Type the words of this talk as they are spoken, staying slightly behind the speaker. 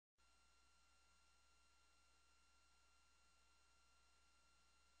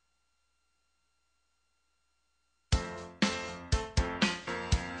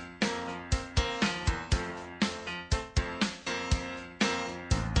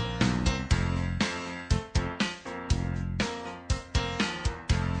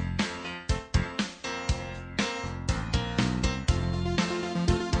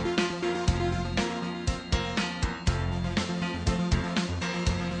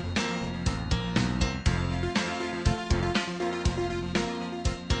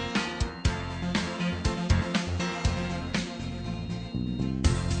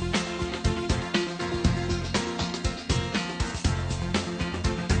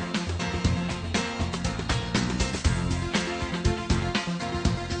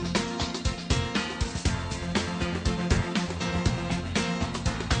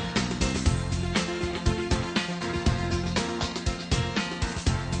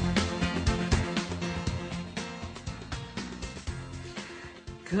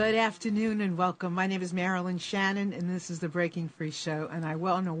Good afternoon and welcome. My name is Marilyn Shannon, and this is the Breaking Free Show. And I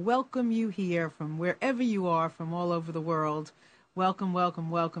want to welcome you here from wherever you are, from all over the world. Welcome, welcome,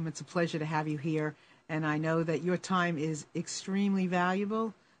 welcome. It's a pleasure to have you here. And I know that your time is extremely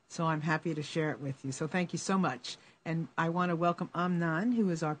valuable, so I'm happy to share it with you. So thank you so much. And I want to welcome Amnan, who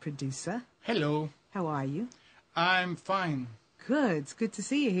is our producer. Hello. How are you? I'm fine. Good. It's good to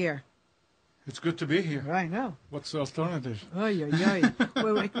see you here. It's good to be here. I know. What's the alternative?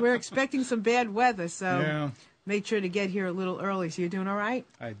 We're expecting some bad weather, so Yeah. make sure to get here a little early. So you're doing all right?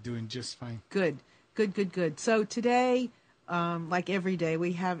 I'm doing just fine. Good. So today, like every day,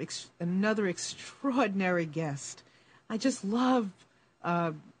 we have another extraordinary guest. I just love,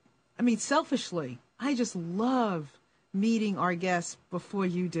 selfishly, I just love meeting our guests before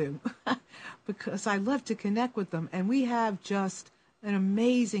you do because I love to connect with them. And we have just an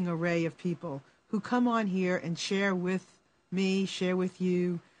amazing array of people who come on here and share with me, share with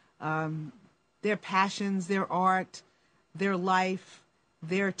you, their passions, their art, their life,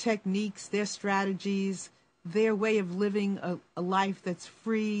 their techniques, their strategies, their way of living a life that's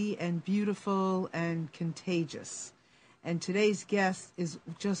free and beautiful and contagious. And today's guest is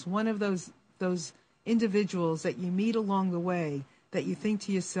just one of those individuals that you meet along the way that you think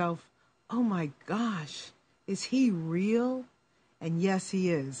to yourself, oh my gosh, is he real? And yes,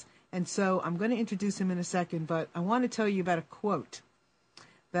 he is. And so I'm going to introduce him in a second, but I want to tell you about a quote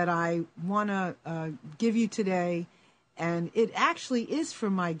that I want to give you today. And it actually is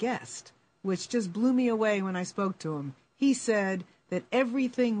from my guest, which just blew me away when I spoke to him. He said that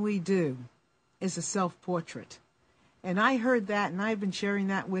everything we do is a self-portrait. And I heard that, and I've been sharing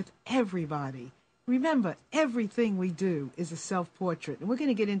that with everybody. Remember, everything we do is a self-portrait. And we're going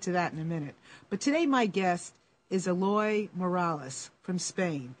to get into that in a minute. But today my guest is Eloy Morales from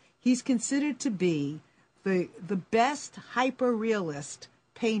Spain. He's considered to be the best hyper-realist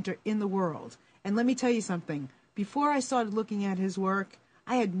painter in the world. And let me tell you something. Before I started looking at his work,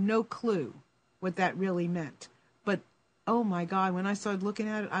 I had no clue what that really meant. But, oh my God, when I started looking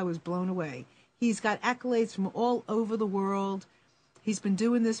at it, I was blown away. He's got accolades from all over the world. He's been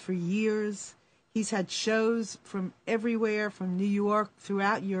doing this for years. He's had shows from everywhere, from New York,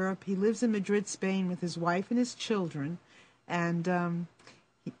 throughout Europe. He lives in Madrid, Spain, with his wife and his children. And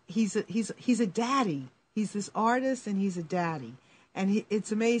he's a daddy. He's this artist, and he's a daddy. And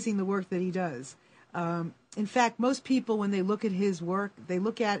it's amazing the work that he does. In fact, most people, when they look at his work, they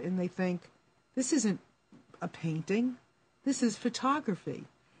look at it and they think, this isn't a painting. This is photography.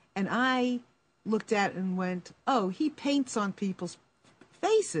 And I looked at it and went, oh, he paints on people's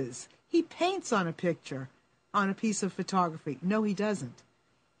faces. He paints on a picture, on a piece of photography. No, he doesn't.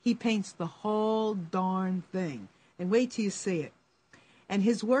 He paints the whole darn thing. And wait till you see it. And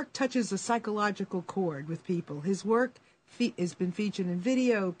his work touches a psychological chord with people. His work has been featured in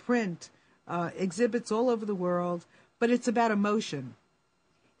video, print, exhibits all over the world. But it's about emotion.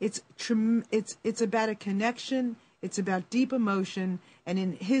 It's about a connection. It's about deep emotion. And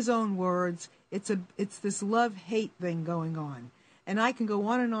in his own words, it's this love-hate thing going on. And I can go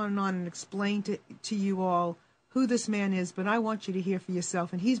on and on and on and explain to you all who this man is, but I want you to hear for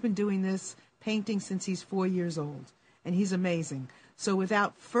yourself. And he's been doing this painting since he's 4 years old, and he's amazing. So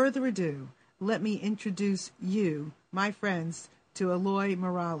without further ado, let me introduce you, my friends, to Eloy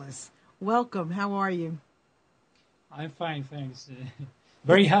Morales. Welcome. How are you? I'm fine, thanks.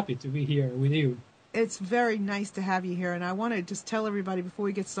 Very happy to be here with you. It's very nice to have you here, and I want to just tell everybody before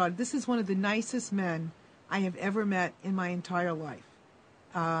we get started, this is one of the nicest men I have ever met in my entire life.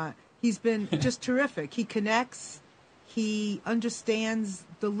 He's been just terrific. He connects. He understands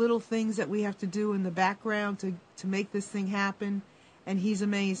the little things that we have to do in the background to make this thing happen, and he's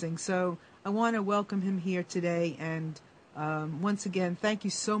amazing. So I want to welcome him here today, and once again, thank you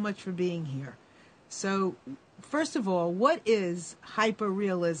so much for being here. So first of all, what is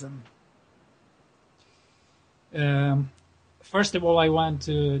hyperrealism? First of all, I want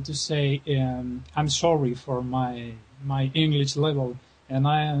to say I'm sorry for my English level,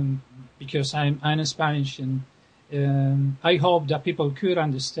 and because I'm Spanish, and I hope that people could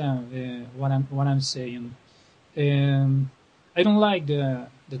understand what I'm saying. I don't like the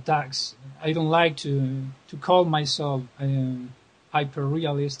tags. I don't like to call myself a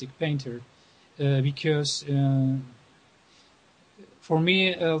hyper-realistic painter because for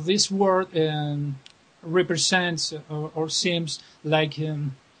me this word represents or seems like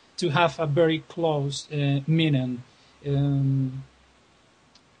to have a very close meaning.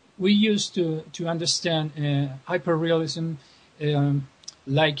 We used to understand hyperrealism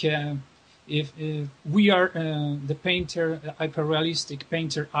like if we are the painter, hyperrealistic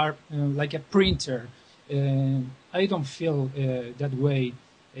painter are like a printer. I don't feel that way.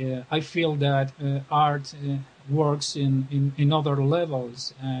 I feel that art works in other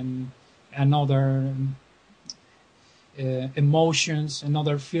levels and other emotions and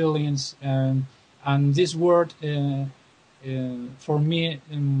other feelings, and this word for me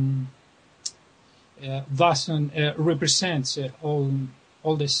doesn't represent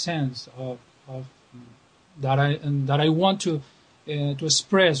all the sense of that I want to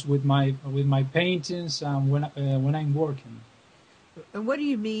express with my paintings and when I'm working. And what do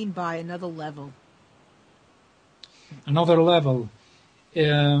you mean by another level? Another level.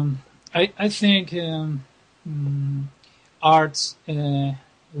 I think art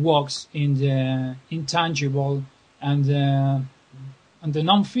walks in the intangible and the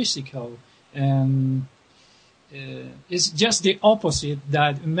non-physical. It's just the opposite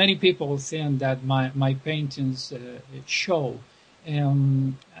that many people think that my paintings show.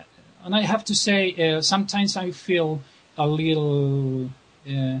 And I have to say, sometimes I feel a little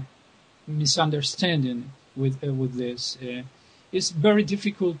misunderstanding with this. It's very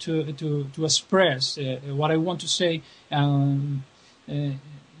difficult to express what I want to say.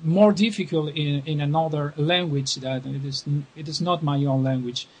 More difficult in another language that it is not my own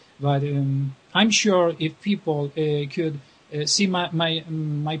language. But I'm sure if people could see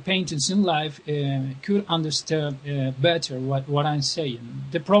my paintings in life, could understand better what I'm saying.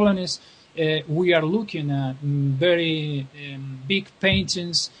 The problem is we are looking at very big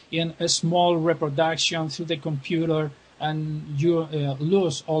paintings in a small reproduction through the computer, and you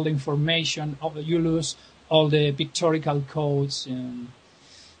lose all the information, you lose all the pictorial codes.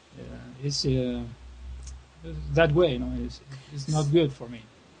 It's that way, it's not good for me.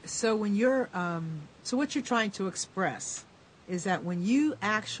 So when you're, so what you're trying to express is that when you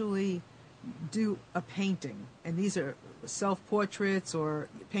actually do a painting, and these are self-portraits or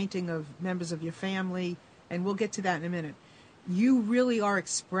painting of members of your family, and we'll get to that in a minute, you really are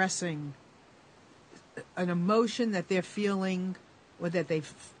expressing an emotion that they're feeling or that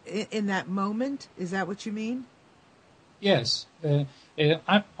they've in that moment. Is that what you mean? Yes.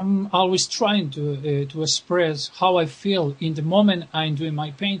 I'm always trying to express how I feel in the moment I'm doing my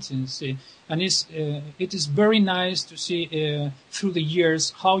paintings, and it is very nice to see through the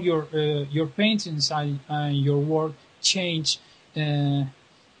years how your paintings and your work change in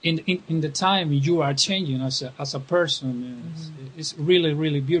the time you are changing as a person. It's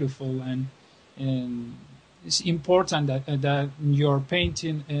really beautiful, and it's important that your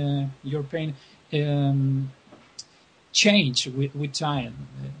painting change with time.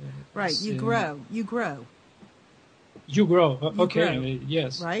 Right, you grow. You grow. Okay, grow,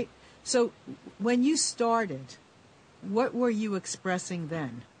 yes. Right? So when you started, what were you expressing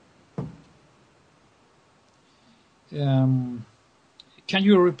then? Can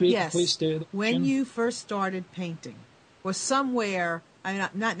you repeat, yes. please? When you first started painting, or somewhere,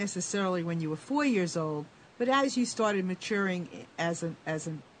 not necessarily when you were 4 years old, but as you started maturing as a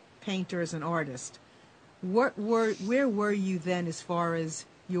painter, as an artist, where were you then as far as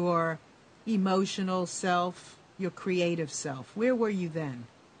your emotional self, your creative self? Where were you then?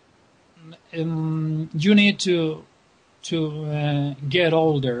 You need to get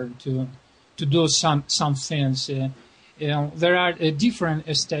older to do some things. There are a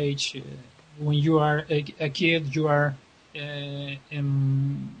different stage. When you are a kid, you are.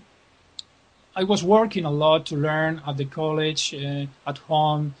 I was working a lot to learn at the college, at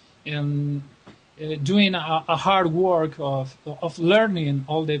home, and doing a hard work of learning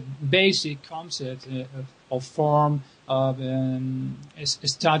all the basic concepts of form, of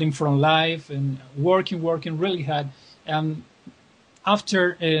studying from life, and working really hard. And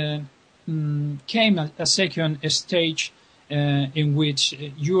after came a second stage in which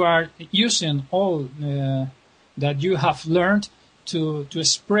you are using all that you have learned to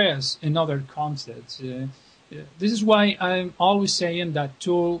express another concepts. This is why I'm always saying that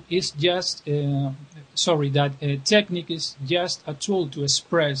tool is just technique is just a tool to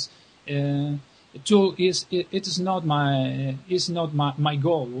express. A tool is not my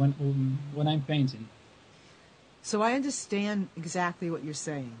goal when I'm painting. So I understand exactly what you're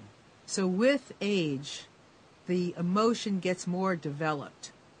saying. So with age, the emotion gets more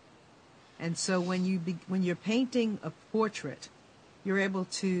developed, and so when you're painting a portrait, you're able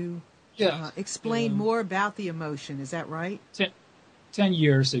to explain more about the emotion. Is that right? 10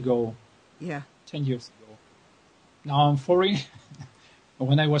 years ago. Yeah. 10 years ago. Now I'm 40.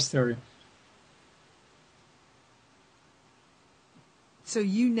 When I was 30. So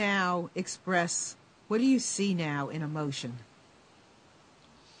you now express, what do you see now in emotion?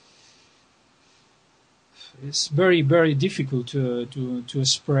 it's very very difficult to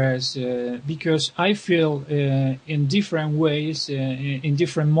express because I feel in different ways in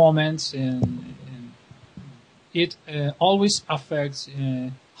different moments, and it always affects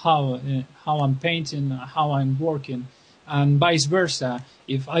how I'm painting, how I'm working, and vice versa.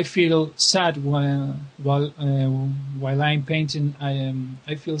 If I feel sad while I'm painting,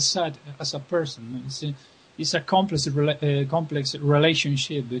 I feel sad as a person. It's a complex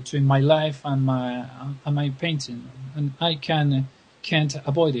relationship between my life and my painting, and I can't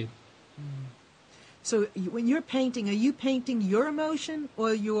avoid it. So when you're painting, are you painting your emotion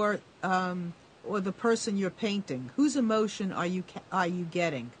or your or the person you're painting? Whose emotion are you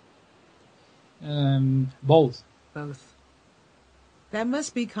getting? Both. Both. That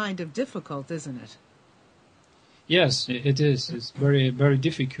must be kind of difficult, isn't it? Yes, it is. It's very very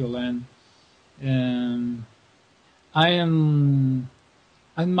difficult, and I'm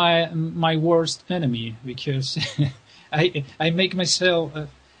my worst enemy because I make myself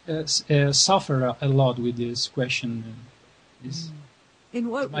suffer a lot with this question. In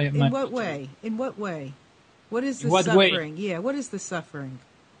what my way? In what way? What is the what suffering? way? Yeah, what is the suffering?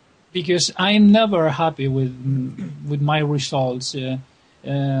 Because I'm never happy with my results.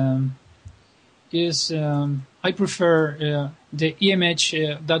 I prefer the image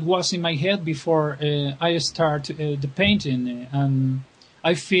that was in my head before I start the painting, and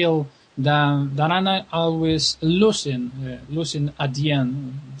I feel that I'm always losing at the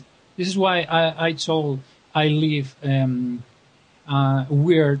end. This is why I told I live a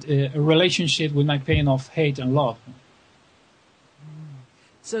weird relationship with my pain of hate and love.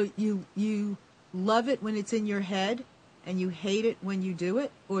 So you love it when it's in your head, and you hate it when you do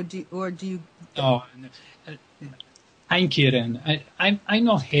it, or do you? Oh, I'm kidding. I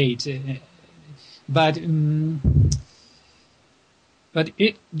not hate, but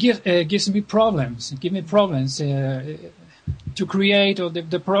it gives me problems. Give me problems to create, or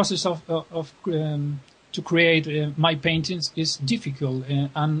the process of to create my paintings is difficult,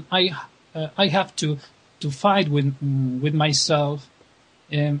 and I have to fight with myself.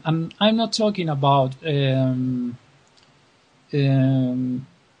 And I'm not talking about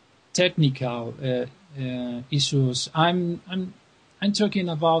technical issues. I'm talking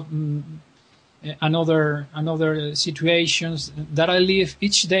about another situations that I live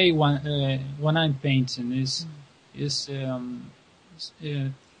each day when I'm painting. It's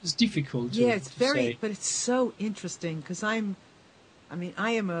difficult. Yeah, it's to very, say. but it's so interesting because I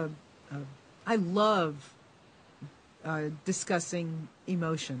love discussing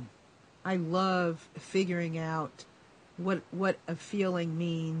emotion. I love figuring out what a feeling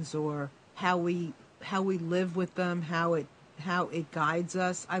means, or how we live with them, how it guides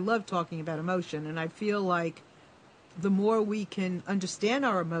us. I love talking about emotion, and I feel like the more we can understand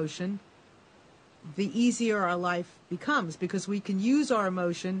our emotion, the easier our life becomes, because we can use our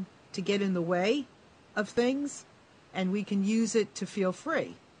emotion to get in the way of things, and we can use it to feel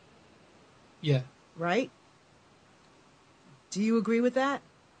free. Yeah. Right? Do you agree with that,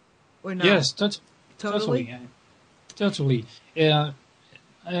 or not? Yes, Totally. Totally.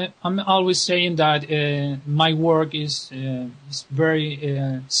 I'm always saying that my work is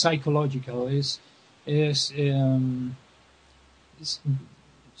very psychological. Is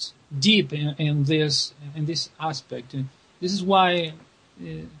deep in this aspect. This is why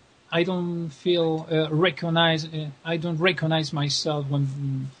I don't feel recognized. I don't recognize myself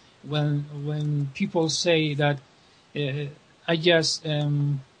when people say that I just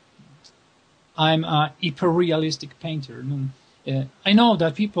I'm a hyper-realistic painter. I know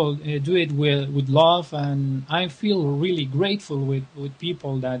that people do it with love, and I feel really grateful with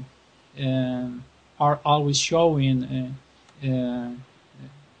people that are always showing and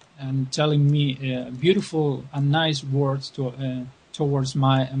telling me beautiful and nice words towards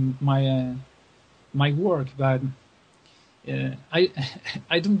my work. But I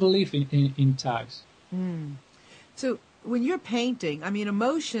don't believe in tags. So when you're painting,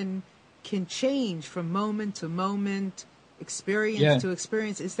 emotion can change from moment to moment, experience to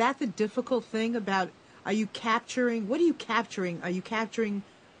experience. Is that the difficult thing about, what are you capturing? Are you capturing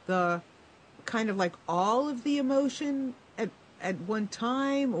the kind of like all of the emotion at one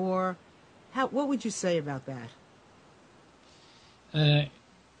time, or what would you say about that?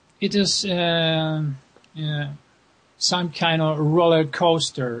 It is some kind of roller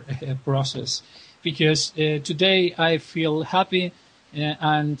coaster process, because today I feel happy,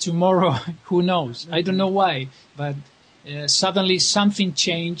 and tomorrow, who knows? I don't know why, but suddenly something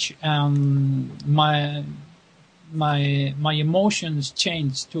changed. My emotions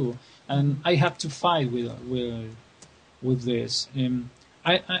changed too, and I have to fight with this.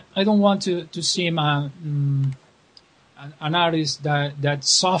 I don't want to seem an artist that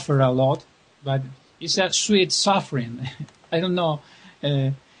suffer a lot, but it's a sweet suffering. I don't know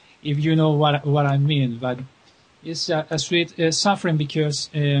if you know what I mean, but it's a sweet suffering because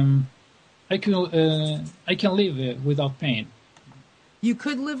I can live without pain. You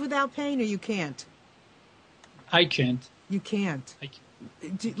could live without pain, or you can't. I can't. You can't.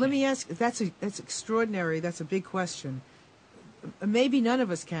 Let me ask. That's extraordinary. That's a big question. Maybe none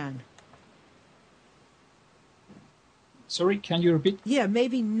of us can. Sorry, can you repeat? Yeah,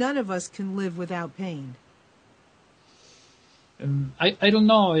 maybe none of us can live without pain. I don't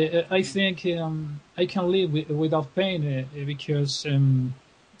know. I think I can live without pain because in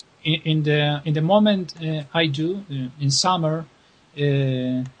the moment I do in summer,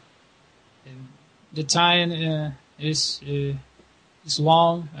 the time is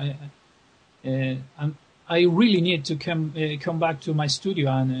long, and I really need to come back to my studio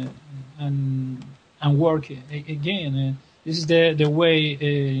and work again. This is the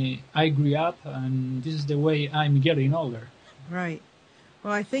way I grew up, and this is the way I'm getting older. Right.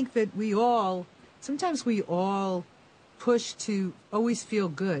 Well, I think that sometimes we all push to always feel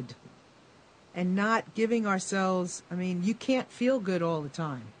good and not giving ourselves, you can't feel good all the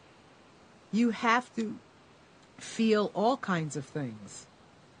time. You have to feel all kinds of things.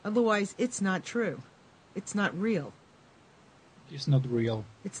 Otherwise, it's not true. It's not real. It's not real.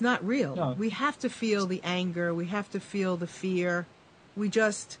 It's not real. No. We have to feel the anger. We have to feel the fear. We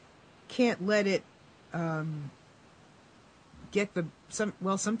just can't let it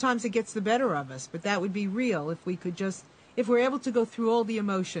sometimes it gets the better of us, but that would be real if we're able to go through all the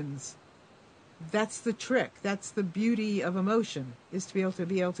emotions. That's the trick. That's the beauty of emotion, is to be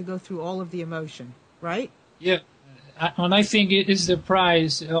able to go through all of the emotion, right? Yeah, and I think it is the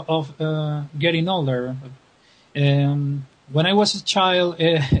price of getting older. When I was a child,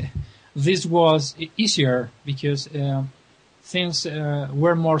 this was easier because things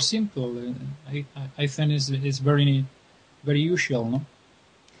were more simple. I think it's very usual, no?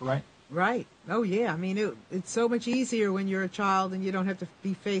 Right? Right. Oh, yeah. It's so much easier when you're a child and you don't have to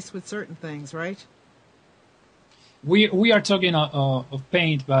be faced with certain things, right? We are talking of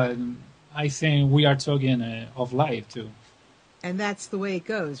paint, but I think we are talking of life too. And that's the way it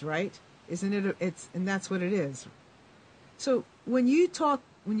goes, right? Isn't it? And that's what it is. So when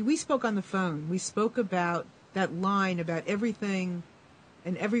we spoke on the phone, we spoke about that line about everything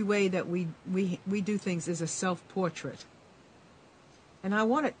and every way that we do things is a self-portrait. And I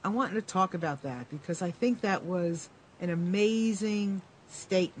wanted to talk about that because I think that was an amazing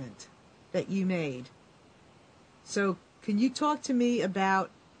statement that you made. So can you talk to me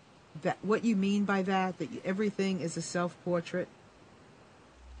about that? What you mean by that everything is a self-portrait?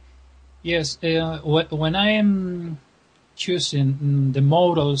 Yes. When I am choosing the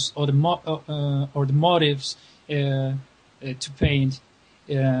models or the motives to paint,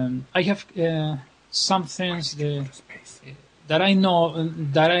 I have some things that I know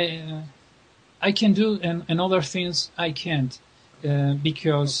that I can do, and other things I can't,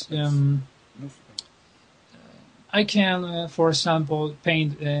 because I can, for example,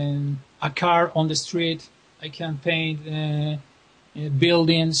 paint a car on the street. I can paint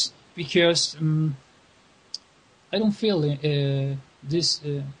buildings because I don't feel the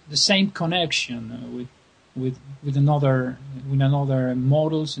same connection with another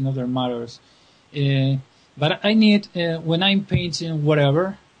models and other matters. But I need when I'm painting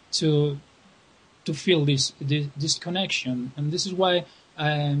whatever to feel this connection, and this is why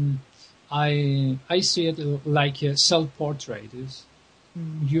I see it like a self-portrait.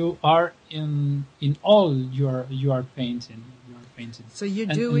 You are in all you are painting. You are painting. So you're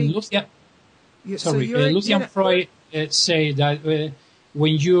doing. Lucian Freud say that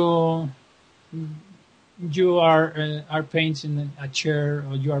when you are painting a chair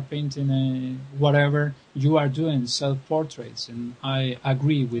or you are painting whatever, you are doing self-portraits, and I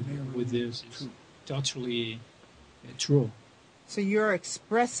agree with this. It's totally true. So you're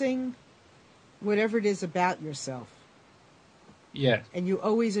expressing whatever it is about yourself. Yeah. And you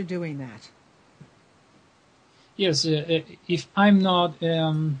always are doing that. Yes. If I'm not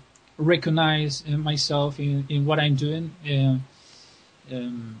recognize myself in what I'm doing,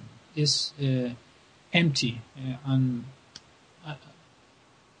 is empty, and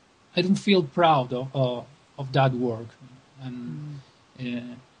I don't feel proud of that work, and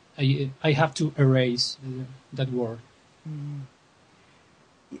I have to erase that work.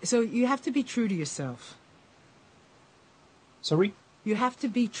 So you have to be true to yourself. Sorry? You have to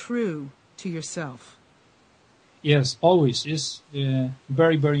be true to yourself. Yes, always. It's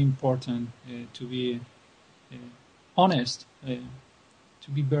very, very important to be honest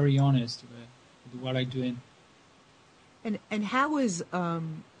to be very honest with what I'm doing. And how is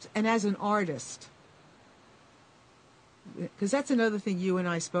and as an artist, because that's another thing you and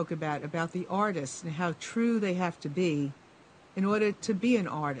I spoke about the artists and how true they have to be in order to be an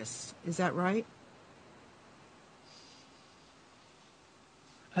artist. Is that right?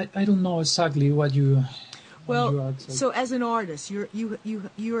 I don't know exactly what you. What you are So as an artist,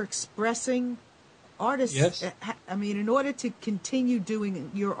 you're expressing artists. Yes. I mean, in order to continue doing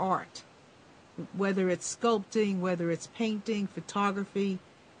your art, whether it's sculpting, whether it's painting, photography,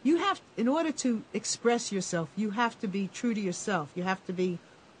 you have, in order to express yourself, you have to be true to yourself. You have to be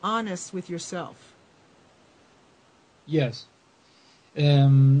honest with yourself. Yes.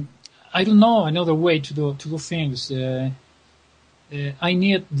 I don't know another way to do things. I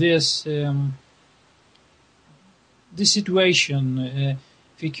need this this situation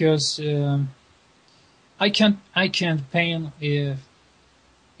because I can't paint in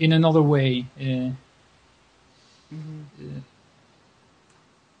another way.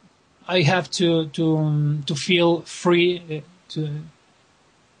 I have to feel free to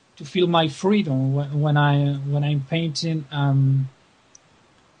feel my freedom when I'm painting, and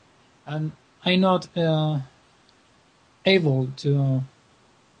I'm not able to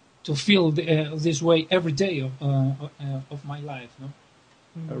feel this way every day of my life, no?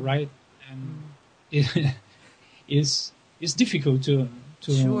 Right? And it's difficult to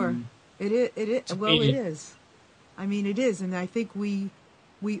Sure. It is. Well, it it. is. I mean, it is, and I think we're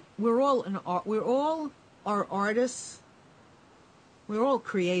all we're all are artists. We're all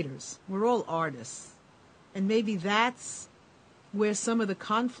creators. We're all artists, and maybe that's where some of the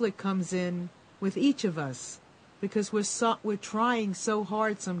conflict comes in with each of us, because we're trying so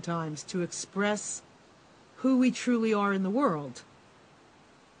hard sometimes to express who we truly are in the world,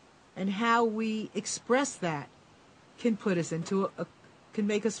 and how we express that can put us into can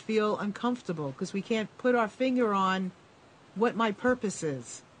make us feel uncomfortable, because we can't put our finger on what my purpose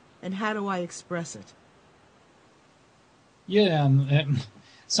is and how do I express it. Yeah, and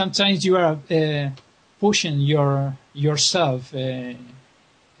sometimes you are pushing yourself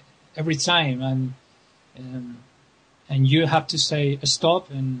every time, and you have to say stop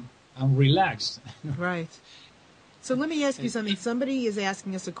and relax. Right. So let me ask you something. Somebody is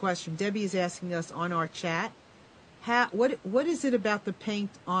asking us a question. Debbie is asking us on our chat. What is it about the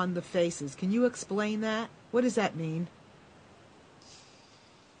paint on the faces? Can you explain that? What does that mean?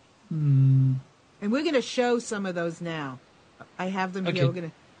 And we're going to show some of those now. I have them here.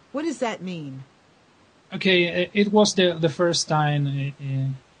 Okay. What does that mean? Okay, it was the first time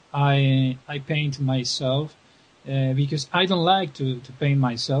I paint myself because I don't like to paint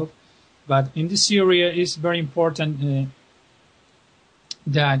myself, but in this area it's very important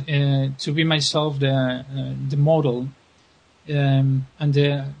that to be myself the model, and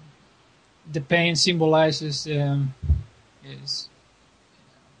the paint symbolizes is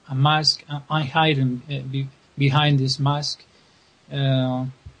a mask. I hide behind this mask.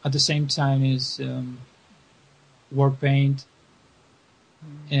 At the same time is war paint.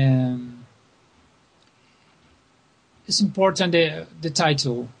 It's important the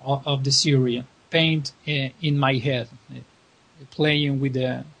title of the series, Paint in My Head, playing with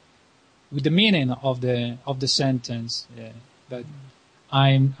the meaning of the sentence. But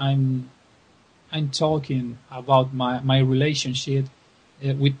I'm talking about my relationship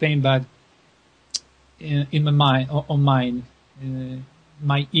with paint, but in my mind, on mine,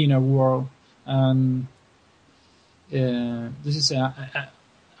 my inner world. This is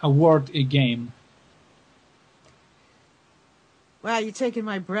a word game. Wow, you're taking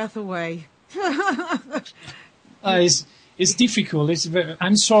my breath away. It's difficult.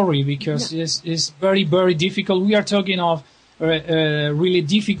 I'm sorry because it's very, very difficult. We are talking of a really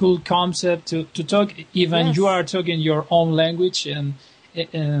difficult concept to talk. Even Yes. You are talking your own language, and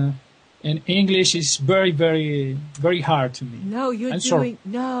English is very, very, very hard to me. No, you're I'm doing sorry.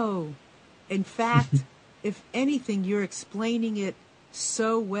 no. In fact, if anything, you're explaining it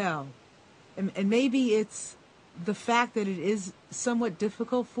so well, and maybe it's the fact that it is somewhat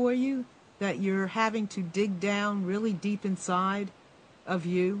difficult for you, that you're having to dig down really deep inside of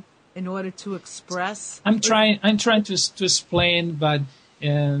you in order to express. I'm trying to explain, but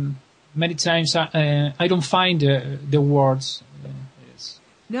many times I don't find the words.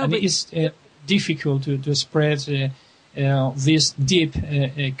 No, and but it's difficult to express these deep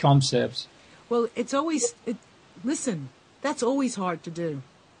concepts. well, it's always listen. That's always hard to do.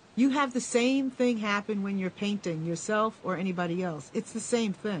 You have the same thing happen when you're painting yourself or anybody else. It's the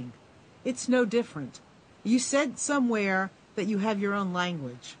same thing. It's no different. You said somewhere that you have your own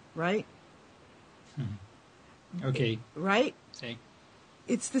language, right? Okay. Right? Say.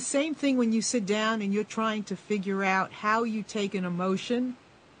 it's the same thing when you sit down and you're trying to figure out how you take an emotion,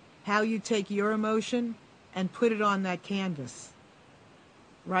 how you take your emotion and put it on that canvas.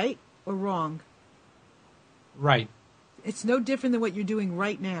 Right or wrong? Right. It's no different than what you're doing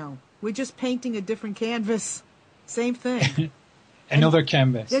right now. We're just painting a different canvas. Same thing. Another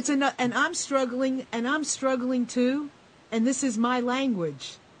canvas. And I'm struggling too, and this is my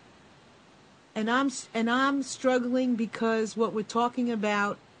language. And I'm struggling because what we're talking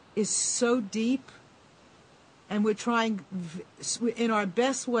about is so deep, and we're trying in our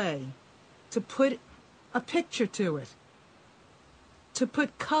best way to put a picture to it, to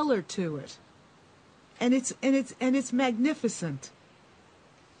put color to it. And it's magnificent.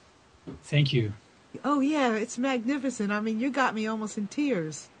 Thank you. Oh yeah, it's magnificent. I mean, you got me almost in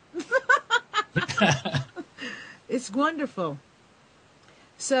tears. It's wonderful.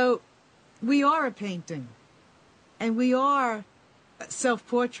 So, we are a painting, and we are a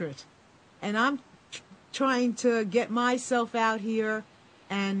self-portrait, and I'm trying to get myself out here,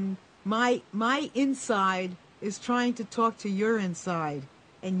 and my inside is trying to talk to your inside,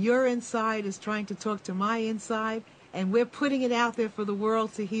 and your inside is trying to talk to my inside, and we're putting it out there for the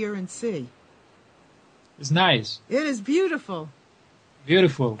world to hear and see. It's nice. It is beautiful.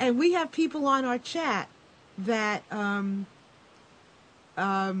 Beautiful. And we have people on our chat that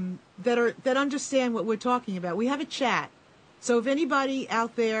that understand what we're talking about. We have a chat. So if anybody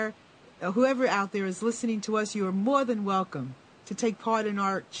out there, whoever out there is listening to us, you are more than welcome to take part in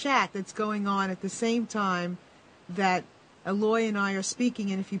our chat that's going on at the same time that Eloy and I are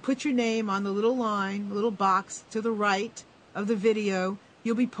speaking. And if you put your name on the little line, little box to the right of the video,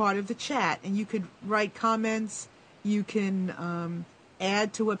 you'll be part of the chat. And you could write comments. You can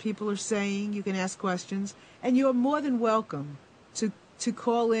add to what people are saying. You can ask questions. And you are more than welcome to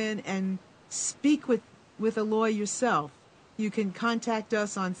call in and speak with Eloy yourself. You can contact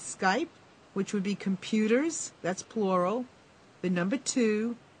us on Skype, which would be computers, that's plural, the number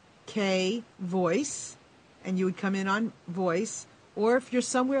 2, K, voice, and you would come in on voice. Or if you're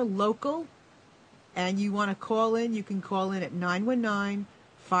somewhere local and you want to call in, you can call in at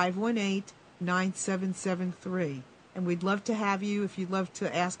 919-518-9773. And we'd love to have you if you'd love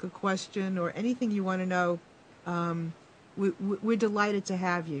to ask a question or anything you want to know. We're delighted to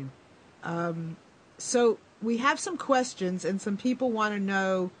have you. So we have some questions, and some people want to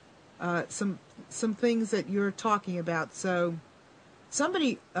know some things that you're talking about. So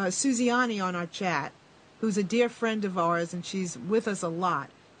somebody, Suziani on our chat, who's a dear friend of ours, and she's with us a lot,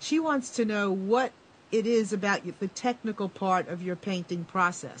 she wants to know what it is about the technical part of your painting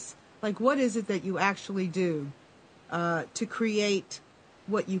process. Like, what is it that you actually do to create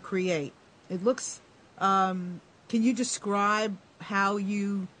what you create? It looks... can you describe how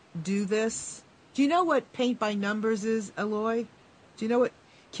you do this? Do you know what paint by numbers is, Eloy? Do you know what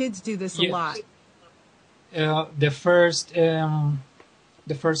kids do this a lot? The first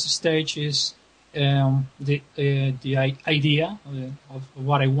stage is the idea of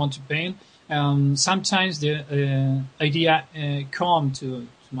what I want to paint. Sometimes the idea come to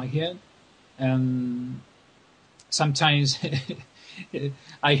my head, and sometimes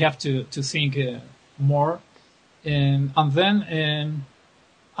I have to think more. And then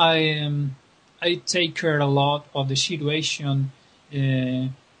I take care a lot of the situation,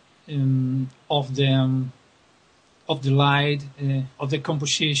 of the light, of the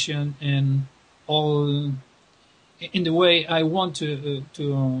composition, and all in the way I want to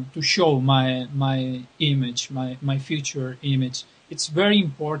show my image, my future image. It's very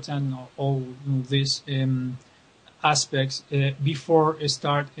important, all these aspects before I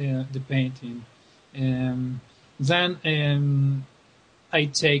start the painting. Then I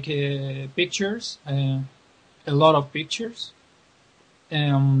take pictures, a lot of pictures.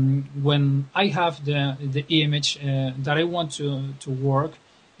 When I have the image that I want to work,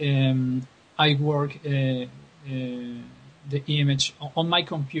 I work the image on my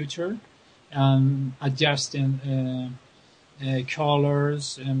computer, adjusting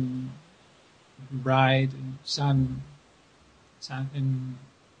colors, bright, sun, and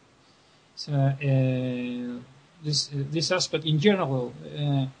so this aspect in general,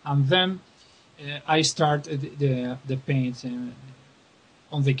 and then I start the paint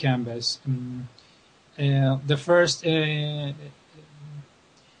on the canvas. The first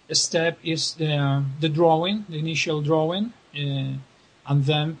step is the drawing, the initial drawing, and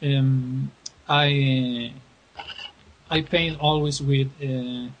then I paint always with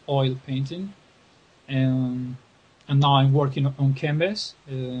oil painting, and now I'm working on canvas.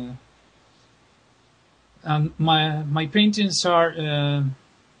 And my paintings are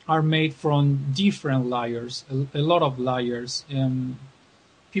made from different layers, a lot of layers.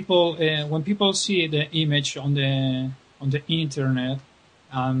 people when people see the image on the internet,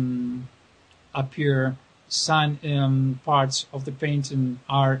 um, appear some parts of the painting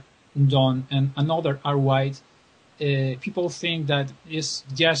are done and another are white. People think that it's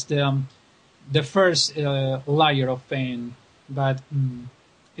just the first layer of paint, but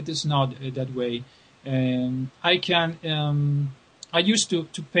it is not that way. I can I used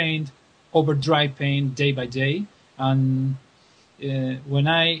to paint over dry paint day by day, and when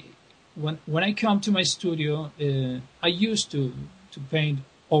I come to my studio, I used to paint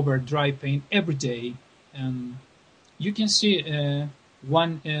over dry paint every day, and you can see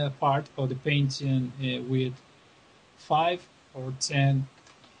one part of the painting with 5 or 10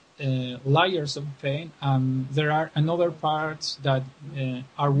 layers of paint, and there are another parts that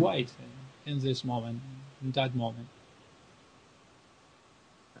are white in this moment, in that moment.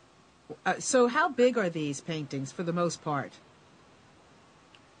 So how big are these paintings for the most part?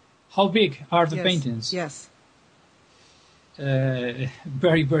 How big are the Yes. paintings? Yes.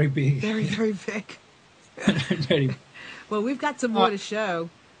 Very, very big. Very, very big. Very. Well, we've got some more to show.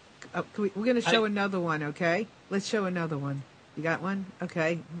 We're going to show another one, okay? Let's show another one. You got one?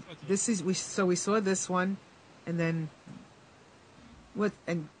 Okay. This is we saw this one, and then what?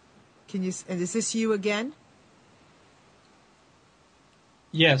 And is this you again?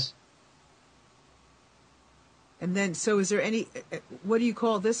 Yes. And then, so is there any? What do you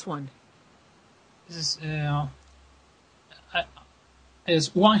call this one? This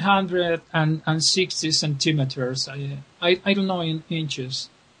is 160 centimeters. I don't know in inches.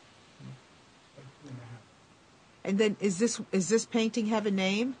 And then, is this painting have a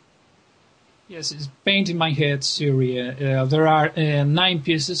name? Yes, it's Paint in My Head series. There are 9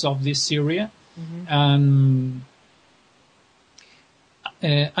 pieces of this series, and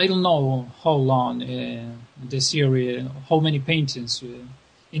I don't know how long the series, how many paintings.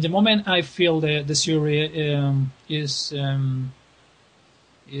 In the moment, I feel the series is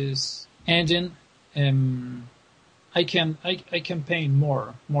ending. I can paint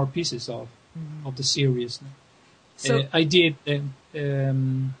more pieces of the series. So I did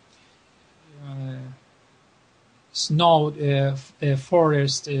snow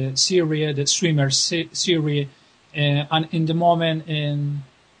forest series, the swimmer series, and in the moment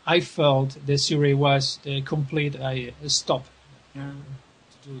I felt the series was complete, I stopped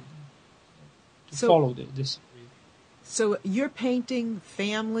to follow the series. So you're painting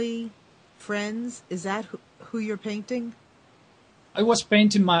family, friends. Is that who you're painting? I was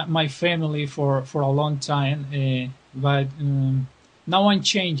painting my family for a long time, but now I'm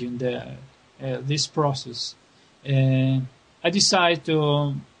changing this process. I decided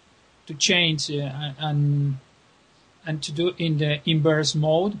to change and to do in the inverse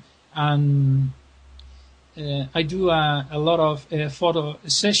mode, and I do a lot of photo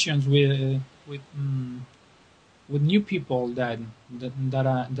sessions with new people that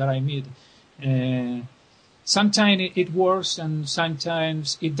I meet. Sometimes it works and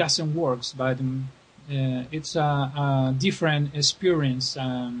sometimes it doesn't work, but it's a different experience,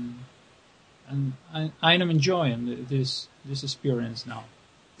 and I'm enjoying this experience now.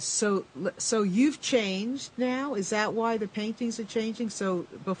 So you've changed now. Is that why the paintings are changing? So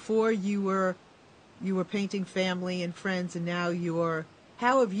before you were painting family and friends, and now you're.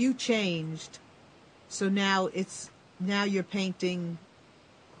 How have you changed? So now you're painting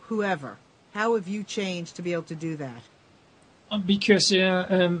whoever. How have you changed to be able to do that? Because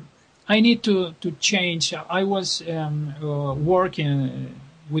I need to change. I was working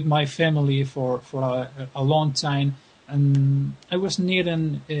with my family for a long time, and I was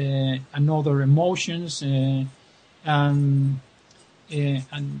needing another emotions and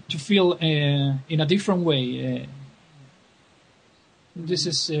to feel in a different way. This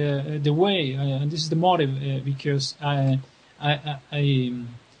is the way, and this is the motive, because I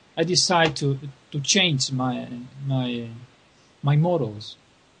decide to change my models.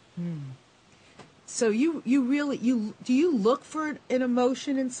 So do you look for an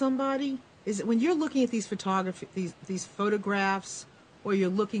emotion in somebody? Is it when you're looking at these photographs, or you're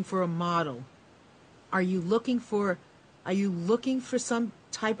looking for a model? Are you looking for some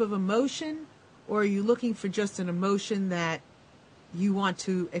type of emotion, or are you looking for just an emotion that you want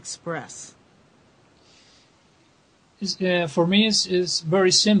to express? For me, it's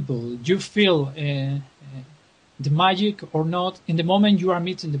very simple. You feel the magic or not in the moment you are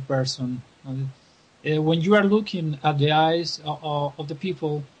meeting the person. When you are looking at the eyes of the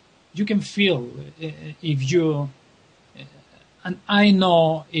people, you can feel if you. And I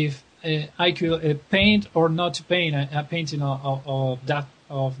know if I could paint or not paint a painting of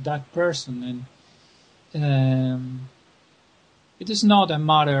that person, and it is not a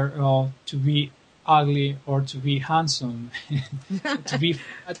matter of to be ugly or to be handsome, to be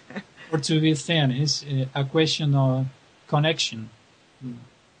fat or to be thin. It's a question of connection.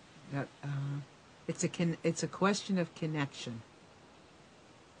 That, it's a question of connection.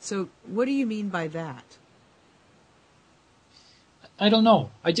 So, what do you mean by that? I don't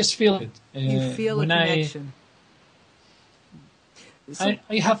know. I just feel it. You feel a connection. I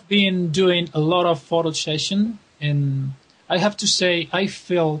have been doing a lot of photo session, and I have to say I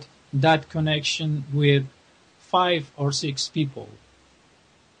felt that connection with 5 or 6 people.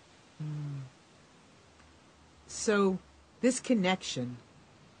 So this connection.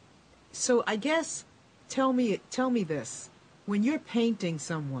 So I guess tell me this. When you're painting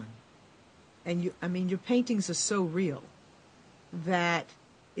someone, and your paintings are so real that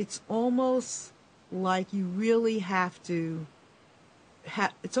it's almost like you really have to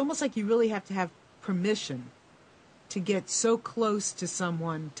have permission to get so close to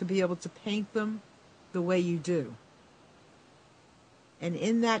someone to be able to paint them the way you do. And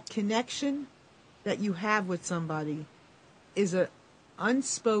in that connection that you have with somebody is a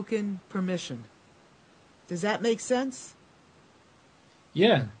unspoken permission. Does that make sense?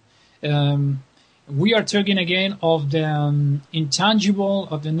 Yeah. We are talking again of the intangible,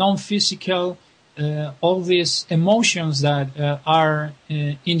 of the non-physical, all these emotions that are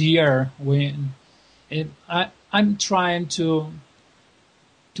in the air. When I'm trying to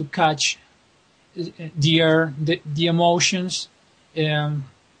catch the air, the emotions,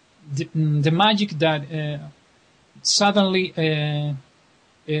 the magic that suddenly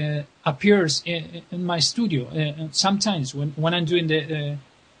appears in my studio. Sometimes when I'm doing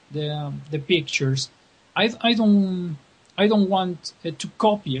the pictures, I don't want to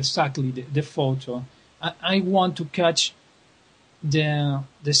copy exactly the photo. I want to catch the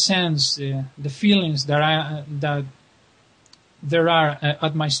sense, the feelings that there are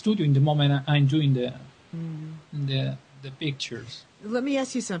at my studio in the moment I'm doing the pictures. Let me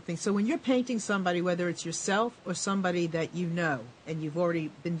ask you something. So when you're painting somebody, whether it's yourself or somebody that you know, and you've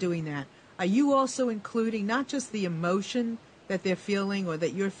already been doing that, are you also including not just the emotion that they're feeling or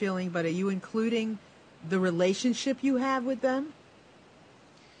that you're feeling, but are you including the relationship you have with them?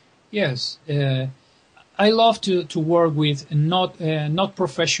 Yes. I love to work with not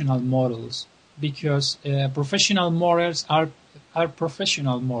professional models, because professional models are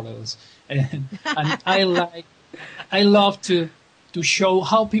professional models, and I love to show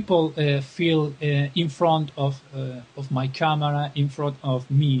how people feel in front of my camera, in front of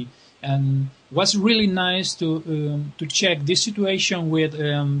me. And was really nice to check this situation with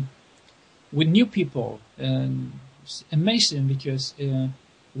new people. And it's amazing because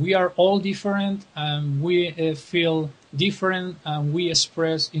we are all different, and we feel different, and we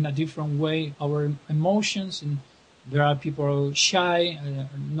express in a different way our emotions. And there are people shy,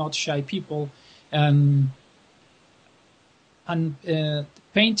 not shy people, and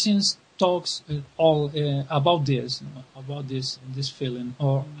paintings talks all about this feeling,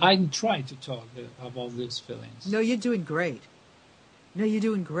 or I try to talk about these feelings. No, you're doing great. No, you're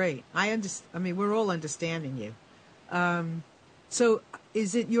doing great. I mean, we're all understanding you. So,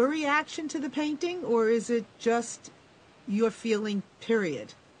 is it your reaction to the painting, or is it just your feeling?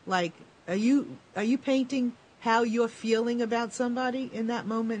 Period. Like, are you painting how you're feeling about somebody in that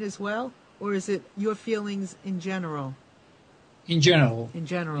moment as well, or is it your feelings in general? In general. In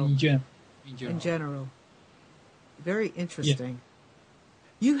general. In general. Very interesting.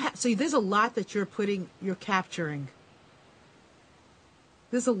 Yeah. So there's a lot that you're capturing.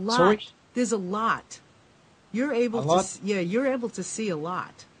 There's a lot. Sorry? There's a lot. You're able you're able to see a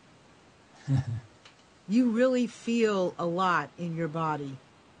lot. You really feel a lot in your body.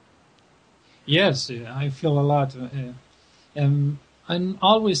 Yes, I feel a lot. I'm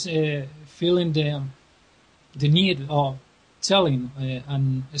always feeling the need of telling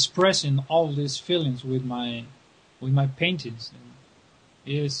and expressing all these feelings with my paintings.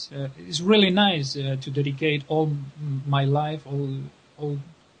 It's really nice to dedicate all my life, all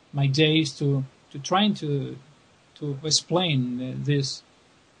my days to trying to explain this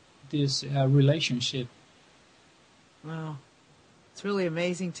relationship. Wow, it's really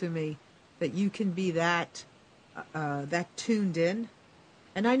amazing to me that you can be that tuned in,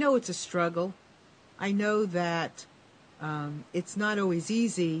 and I know it's a struggle. I know that it's not always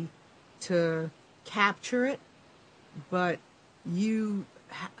easy to capture it, but you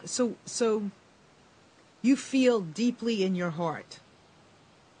feel deeply in your heart.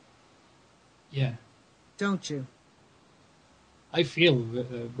 Yeah. Don't you? I feel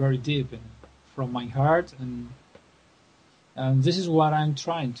very deep from my heart, and this is what I'm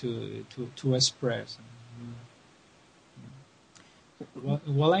trying to express.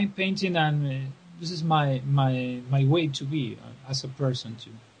 while I'm painting, and this is my way to be as a person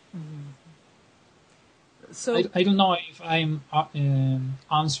too. So I don't know if I'm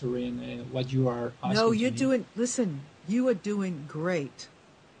answering what you are asking. no, you're me. doing. Listen, you are doing great.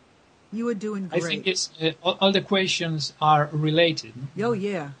 You are doing I great. think it's all the questions are related. Oh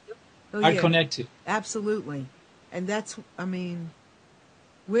yeah, oh Are yeah, connected. absolutely, and that's. I mean,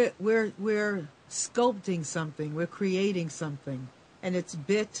 we're sculpting something. We're creating something, and it's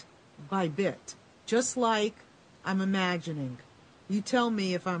bit by bit, just like I'm imagining. You tell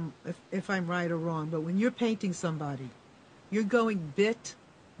me if I'm right or wrong, but when you're painting somebody, you're going bit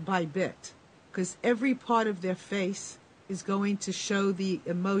by bit, because every part of their face is going to show the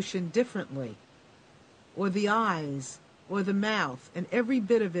emotion differently, or the eyes, or the mouth, and every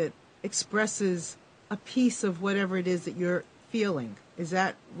bit of it expresses a piece of whatever it is that you're feeling. Is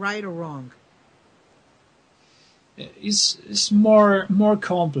that right or wrong? It's more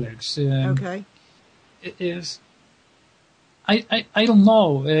complex. Okay. It is. I don't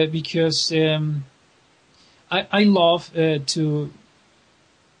know because I love to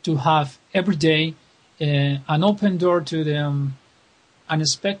have every day an open door to the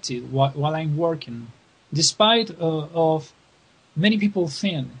unexpected while I'm working, despite of many people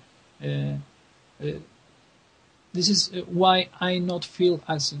think this is why I not feel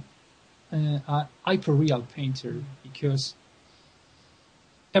as a hyper-real painter, because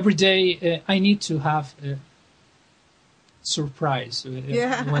every day I need to have surprise.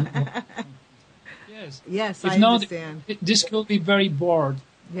 Yeah. Yes. Yes, If I not, understand. this could be very bored.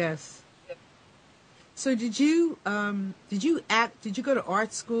 Yes. So did you act? Did you go to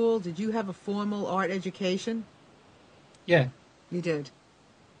art school? Did you have a formal art education? Yeah. You did.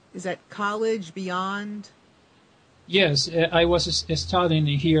 Is that college beyond? Yes, I was studying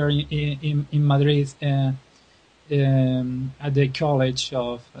here in Madrid at the College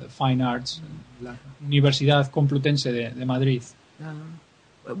of Fine Arts, la Universidad Complutense de Madrid.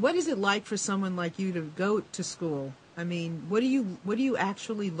 What is it like for someone like you to go to school? I mean, what are you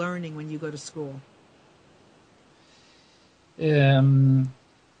actually learning when you go to school?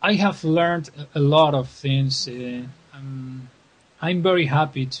 I have learned a lot of things. I'm very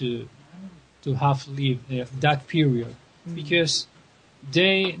happy to have lived that period, because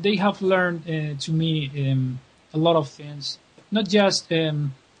they have learned to me a lot of things, not just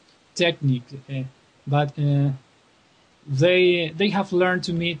technique, but they have learned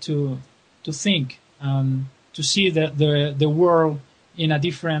to me to think, to see the world in a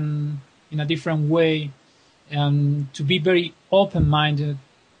different way, and to be very open-minded,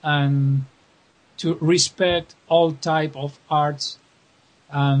 and to respect all type of arts.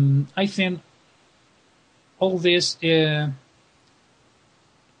 I think all this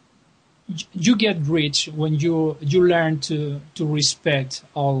you get rich when you learn to respect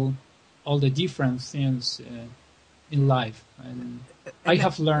all the different things in life. And I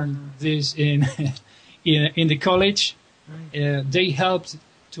have learned this in in the college. They helped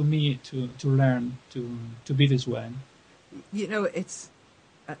to me to learn to be this way. You know, it's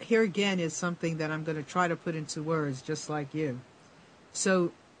here again is something that I'm going to try to put into words, just like you.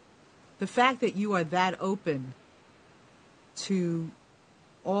 So, the fact that you are that open to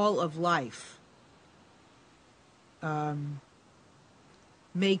all of life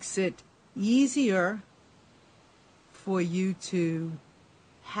makes it easier for you to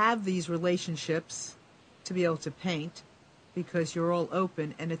have these relationships, to be able to paint, because you're all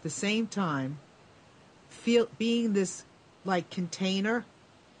open, and at the same time being this like container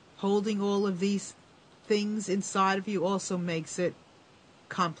holding all of these things inside of you also makes it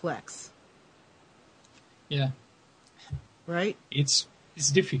complex. Yeah. Right? It's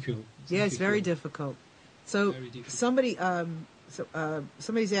difficult. It's very difficult. So Very difficult.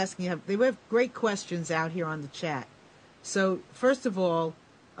 somebody's asking, they have great questions out here on the chat. So first of all,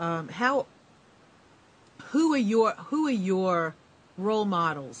 who are your role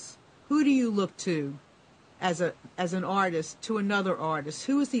models? Who do you look to as an artist to another artist?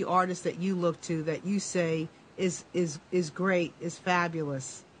 Who is the artist that you look to that you say is great, is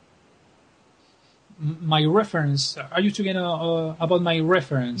fabulous? My reference. Are you talking about my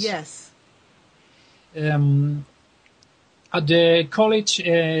reference? Yes. At the college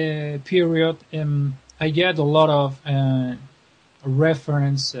period, I get a lot of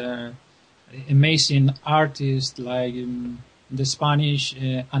reference, amazing artists like the Spanish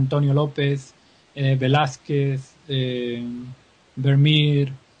Antonio Lopez, Velázquez,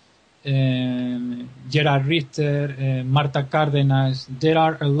 Vermeer, Gerard Richter, Marta Cárdenas. There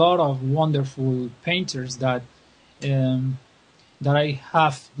are a lot of wonderful painters that I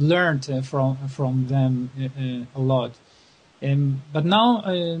have learned from them a lot. But now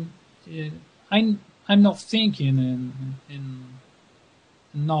I'm not thinking in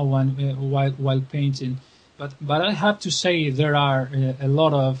no one while painting. But I have to say there are a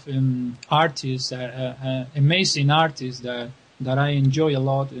lot of artists, amazing artists that I enjoy a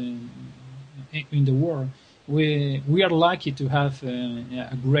lot in the world. We are lucky to have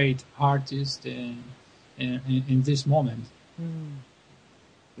a great artist in this moment.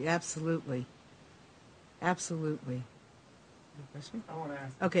 Absolutely. Absolutely. Question? I want to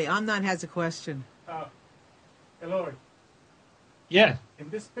ask. Okay, Amnon has a question. Eloy, Yeah, in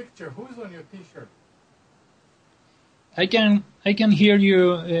this picture, who's on your T-shirt? I can hear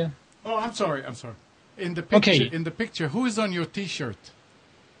you. Oh, I'm sorry. In the picture, Okay. who is on your T-shirt?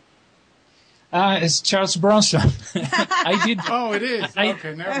 It's Charles Bronson. I did. Oh, it is.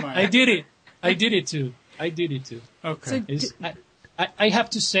 Okay, never mind. I did it. I did it too. Okay. So, I have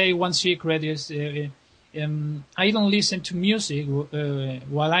to say one secret is I don't listen to music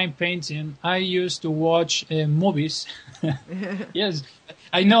while I'm painting. I used to watch movies. Yes,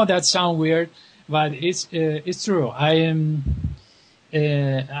 I know that sounds weird, but it's true. I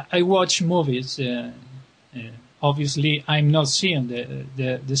watch movies. Obviously, I'm not seeing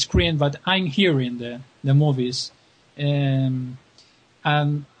the screen, but I'm hearing the movies, and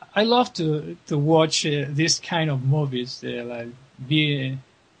I love to watch this kind of movies, like be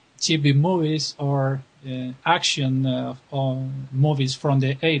TV movies or action or movies from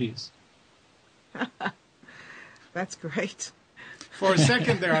the 80s. that's great. For a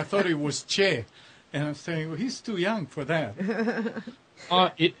second there, I thought it was Che, and I'm saying, well, he's too young for that.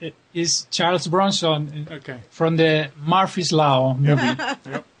 It is Charles Bronson Okay. from the Murphy's Law movie.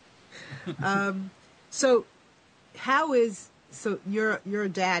 Yep. So, you're a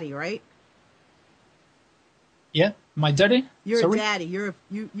daddy, right? Yeah, my daddy. You're Sorry? a daddy.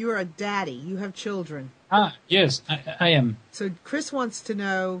 You're a daddy. You have children. Yes, I am. So Chris wants to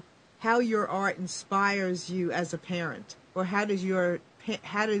know how your art inspires you as a parent, or how does your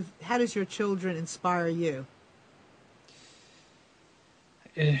children inspire you?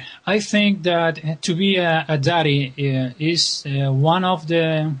 I think that to be a daddy is one of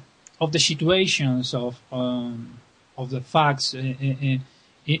the situations of the facts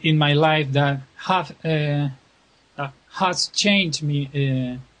in my life that has changed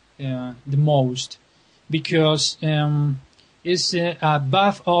me the most, because it's a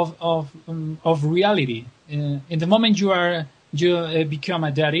bath of reality. In the moment you become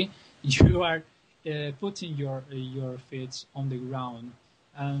a daddy, you are putting your feet on the ground.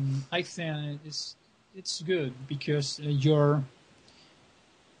 I think it's good because your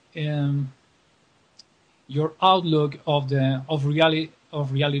outlook of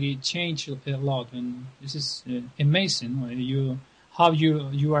reality changed a lot, and this is amazing. How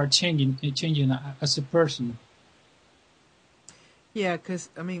you are changing as a person. Yeah, because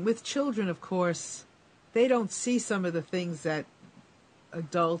with children, of course, they don't see some of the things that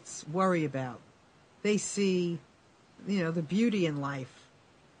adults worry about. They see, the beauty in life.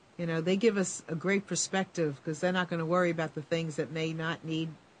 They give us a great perspective because they're not going to worry about the things that may not need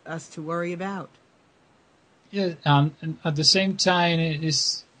us to worry about. Yeah, and at the same time,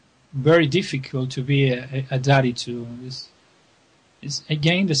 it's very difficult to be a daddy too. It's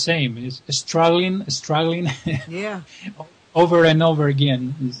again the same. It's struggling, Yeah. over and over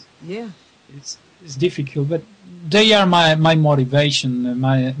again. It's difficult, but they are my motivation,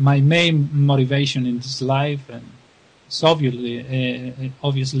 my main motivation in this life, and it's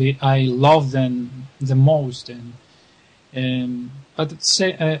obviously I love them the most, but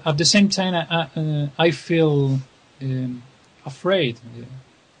at the same time I feel afraid.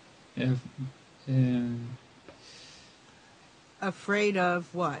 Afraid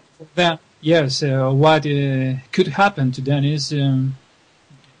of what? That yes, what could happen to them is.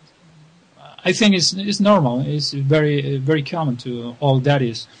 I think it's normal. It's very very common to all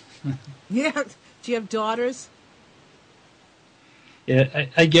daddies. Yeah. Do you have daughters? Yeah,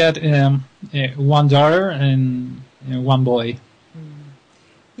 I get one daughter and one boy.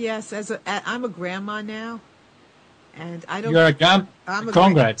 Yes, I'm a grandma now, and I don't. You're a grand.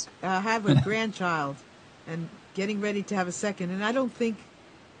 Congrats. I have a grandchild, and getting ready to have a second, and I don't think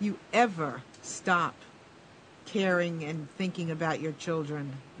you ever stop caring and thinking about your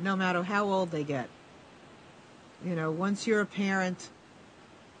children, no matter how old they get. Once you're a parent,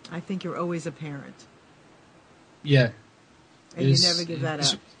 I think you're always a parent. Yeah. And you never give that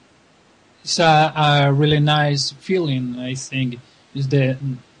up. It's a really nice feeling, I think. It's the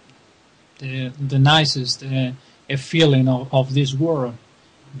nicest feeling of this world.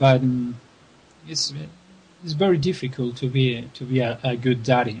 But it's very difficult to be a good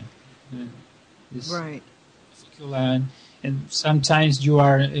daddy. It's right. difficult, and and sometimes you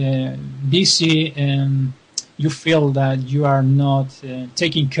are busy and you feel that you are not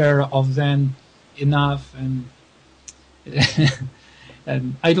taking care of them enough, and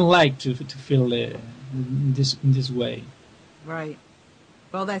and I don't like to feel in this way. Right.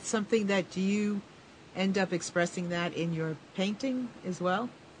 Well, that's something that do you end up expressing that in your painting as well?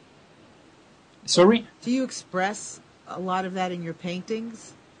 Sorry? Do you express a lot of that in your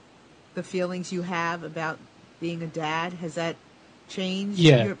paintings? The feelings you have about being a dad, has that changed?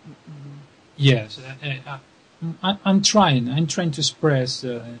 Yeah. Yes. I'm trying. I'm trying to express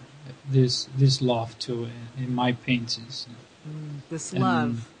this love too in my paintings. This And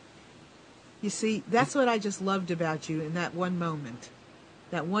love. You see, that's what I just loved about you in that one moment,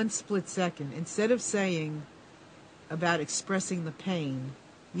 that one split second. Instead of saying about expressing the pain,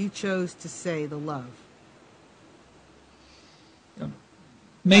 you chose to say the love.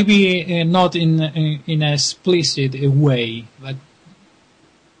 maybe not in a explicit way, but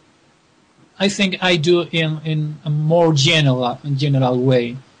I think I do in a more general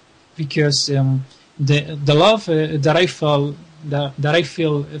way, because the love that I feel that I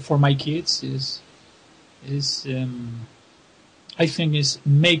feel for my kids is I think is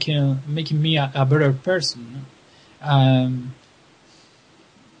making me a better person. Um,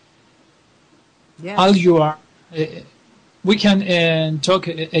 all Yes. you are, we can talk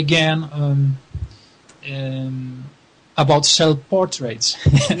again about self portraits.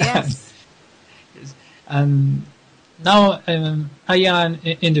 Yes. And now I am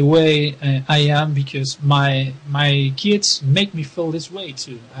in the way I am because my kids make me feel this way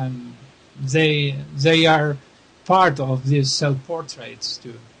too, and they are part of these self portraits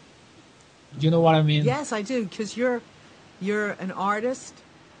too. Do you know what I mean? Yes, I do, because you're an artist,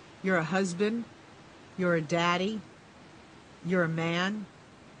 you're a husband, you're a daddy, you're a man,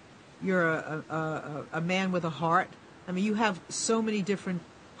 you're a man with a heart. I mean, you have so many different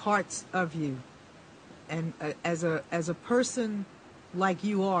parts of you, and as a person like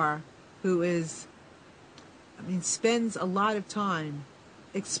you are, who is, I mean, spends a lot of time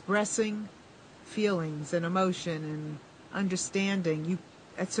expressing feelings and emotion and understanding. You,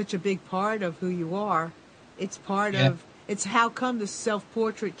 that's such a big part of who you are. It's part Yeah. of, it's how come the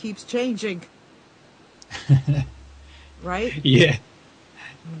self-portrait keeps changing, right? Yeah.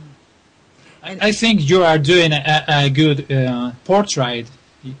 And I think you are doing a good portrait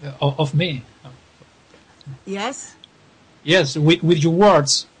of me. yes, Yes, with your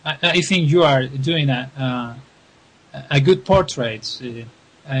words, I think you are doing a good portrait.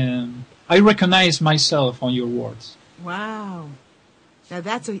 I recognize myself on your words. wow. Now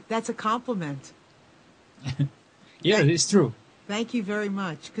that's a compliment. Yeah, Thank, it's true. thank you very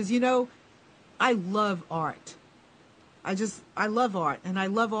much. Because, you know, I love art. I love art, and I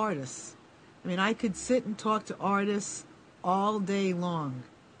love artists. I mean, I could sit and talk to artists all day long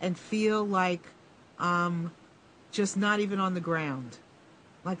and feel like I'm just not even on the ground,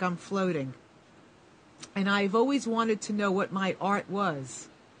 like I'm floating. And I've always wanted to know what my art was.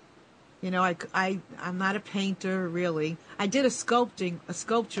 You know, I'm not a painter, really. I did a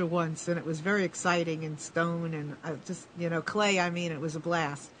sculpture once, and it was very exciting in stone and just, you know, clay. I mean, it was a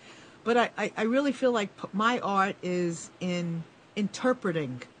blast. But I really feel like my art is in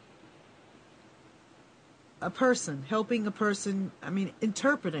interpreting a person, helping a person, I mean,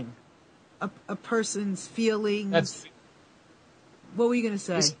 interpreting a person's feelings. That's What were you going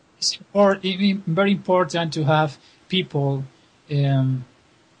to say? very important to have people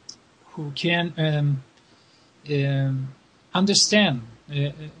who can understand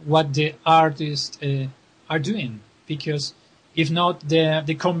what the artists are doing, because if not,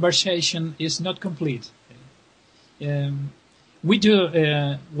 the conversation is not complete. We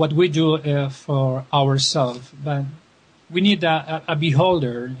do what we do for ourselves, but we need a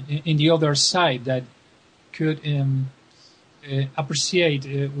beholder in the other side that could appreciate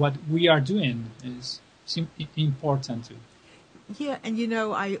what we are doing. Is important too. Yeah, and you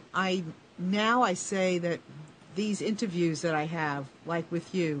know, I now I say that these interviews that I have, like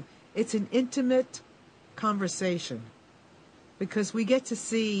with you, it's an intimate conversation, because we get to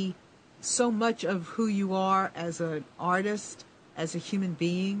see so much of who you are as an artist, as a human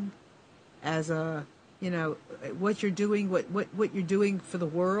being, as a, you know, what you're doing, what you're doing for the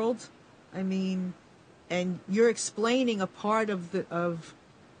world. I mean, and you're explaining a part of the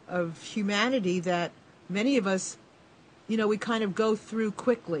of humanity that many of us, you know, we kind of go through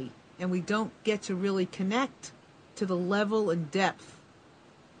quickly, and we don't get to really connect to the level and depth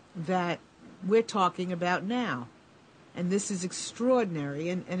that we're talking about now. And this is extraordinary,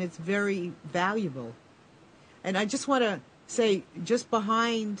 and it's very valuable. And I just want to say just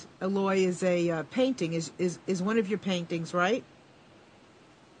behind Eloy is a painting. Is one of your paintings, right?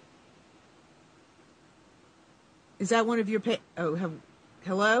 Is that one of your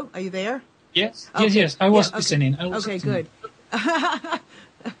hello? Are you there? Yes, Okay. yes. I was Yeah, okay. listening. Okay, good.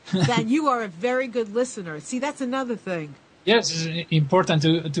 That you are a very good listener. See, that's another thing. Yes, it's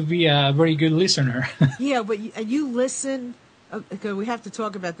important to be a very good listener. Yeah, but you listen. Okay, we have to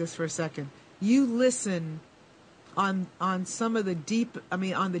talk about this for a second. You listen on some of the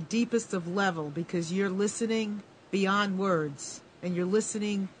on the deepest of level, because you're listening beyond words, and you're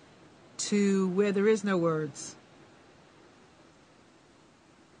listening to where there is no words.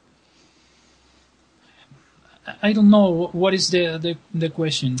 I don't know what is the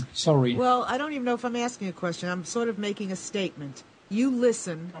question. Sorry. Well, I don't even know if I'm asking a question. I'm sort of making a statement. You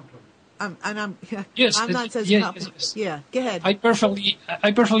listen, and I'm Yes, I'm not saying yes. yeah. Go ahead. I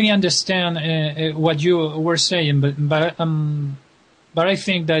perfectly understand what you were saying, but I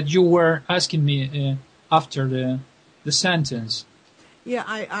think that you were asking me after the sentence. Yeah,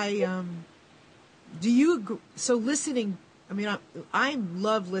 I do you agree? So listening, I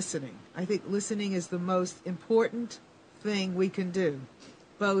love listening. I think listening is the most important thing we can do,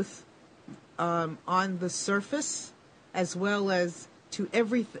 both on the surface as well as to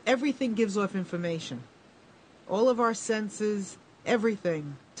everything gives off information. All of our senses,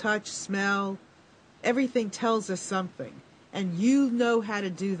 everything, touch, smell, everything tells us something. And you know how to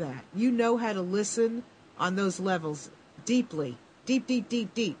do that. You know how to listen on those levels deeply. Deep, deep,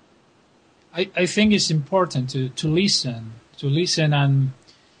 deep, deep. I think it's important to listen, and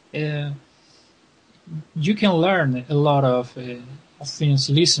you can learn a lot of things.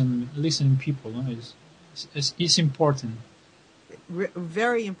 Listening people, no? It's important.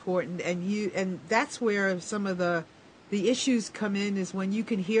 Very important, and that's where some of the issues come in, is when you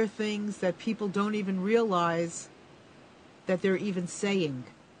can hear things that people don't even realize that they're even saying.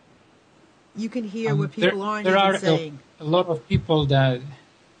 You can hear what people aren't even saying. A lot of people that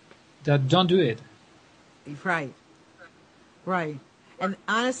don't do it. Right. And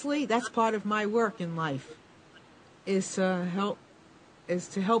honestly, that's part of my work in life, is to help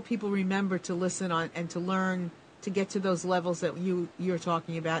people remember to listen on and to learn to get to those levels that you're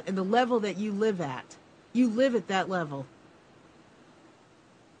talking about, and the level that you live at. You live at that level.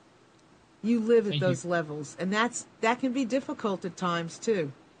 You live at those levels, and that can be difficult at times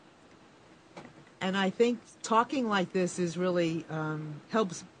too. And I think talking like this is really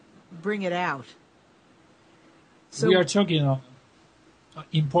helps bring it out. So we are talking of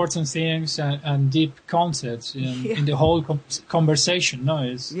important things and deep concepts in the whole conversation. No,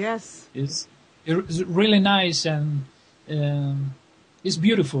 it's really nice, and it's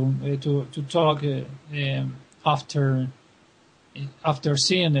beautiful to talk after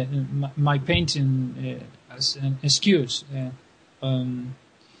seeing my painting as an excuse, and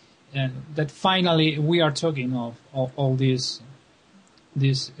that finally we are talking of all these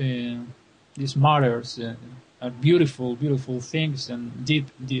matters. Are beautiful things, and deep,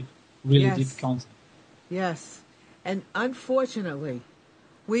 really deep content. Yes. And unfortunately,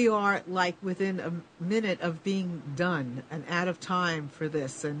 we are like within a minute of being done and out of time for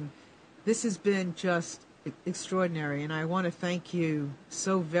this. And this has been just extraordinary. And I want to thank you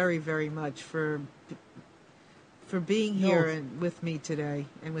so very, very much for being here and with me today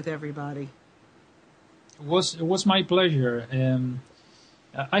and with everybody. It was my pleasure.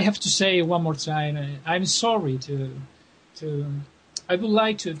 I have to say one more time, I'm sorry I would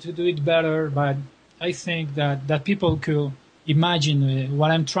like to do it better, but I think that people could imagine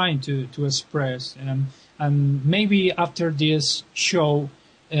what I'm trying to express, and maybe after this show,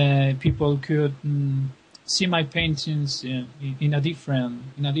 people could see my paintings in a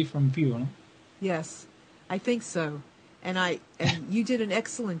different view. No? Yes, I think so, and you did an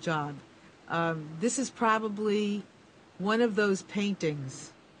excellent job. This is probably one of those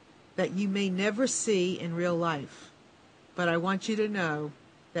paintings that you may never see in real life. But I want you to know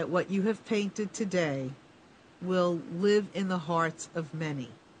that what you have painted today will live in the hearts of many.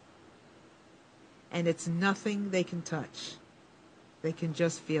 And it's nothing they can touch. They can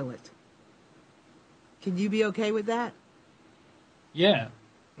just feel it. Can you be okay with that? Yeah.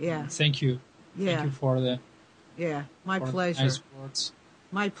 Yeah. Thank you. Yeah. Thank you for the... Yeah, my pleasure. Nice words.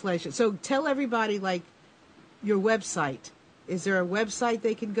 My pleasure. So tell everybody, your website. Is there a website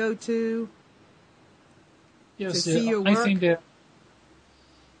they can go to see your work? I think that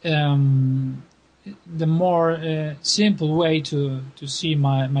the more simple way to see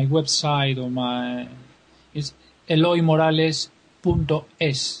my website is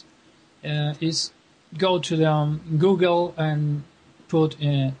eloymorales.es. Is go to Google and put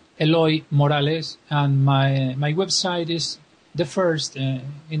Eloy Morales, and my website is the first in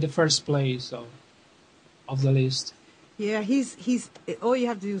the first place of the list. Yeah, he's all you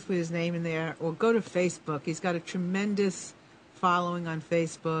have to do is put his name in there or go to Facebook. He's got a tremendous following on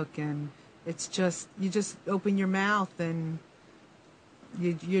Facebook, and it's just, you just open your mouth and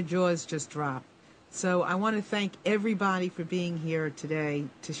your jaws just drop. So I want to thank everybody for being here today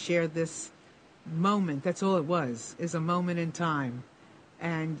to share this moment. That's all it was, is a moment in time.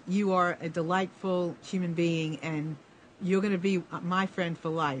 And you are a delightful human being, and you're going to be my friend for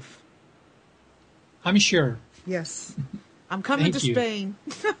life. I'm sure. Yes. I'm coming Thank to you. Spain.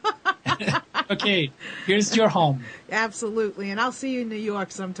 Okay, here's your home. Absolutely. And I'll see you in New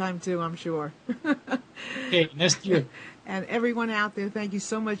York sometime too, I'm sure. Okay, next year. And everyone out there, thank you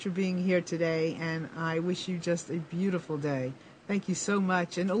so much for being here today. And I wish you just a beautiful day. Thank you so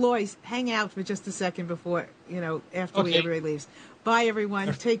much. And Eloy, hang out for just a second before, after Okay. everybody leaves. Bye,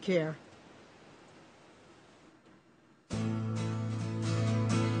 everyone. Take care.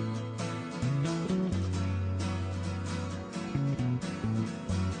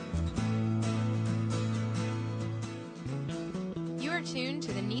 You are tuned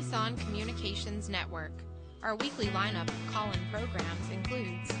to the Nissan Communications Network. Our weekly lineup of call-in programs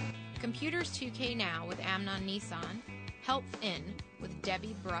includes Computers 2K Now with Amnon Nissan, Health In with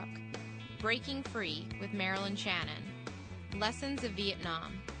Debbie Bruck, Breaking Free with Marilyn Shannon, Lessons of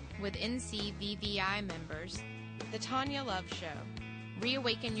Vietnam with NCVVI members, The Tanya Love Show,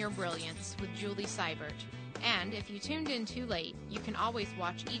 Reawaken Your Brilliance with Julie Seibert, and if you tuned in too late, you can always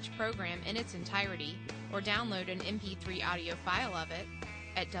watch each program in its entirety or download an MP3 audio file of it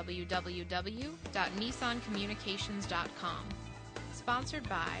at www.nissancommunications.com. Sponsored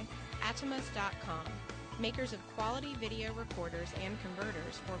by Atomus.com, makers of quality video recorders and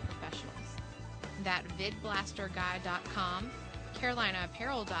converters for professionals. ThatVidBlasterGuy.com,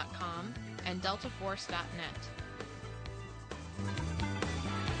 CarolinaApparel.com, and DeltaForce.net.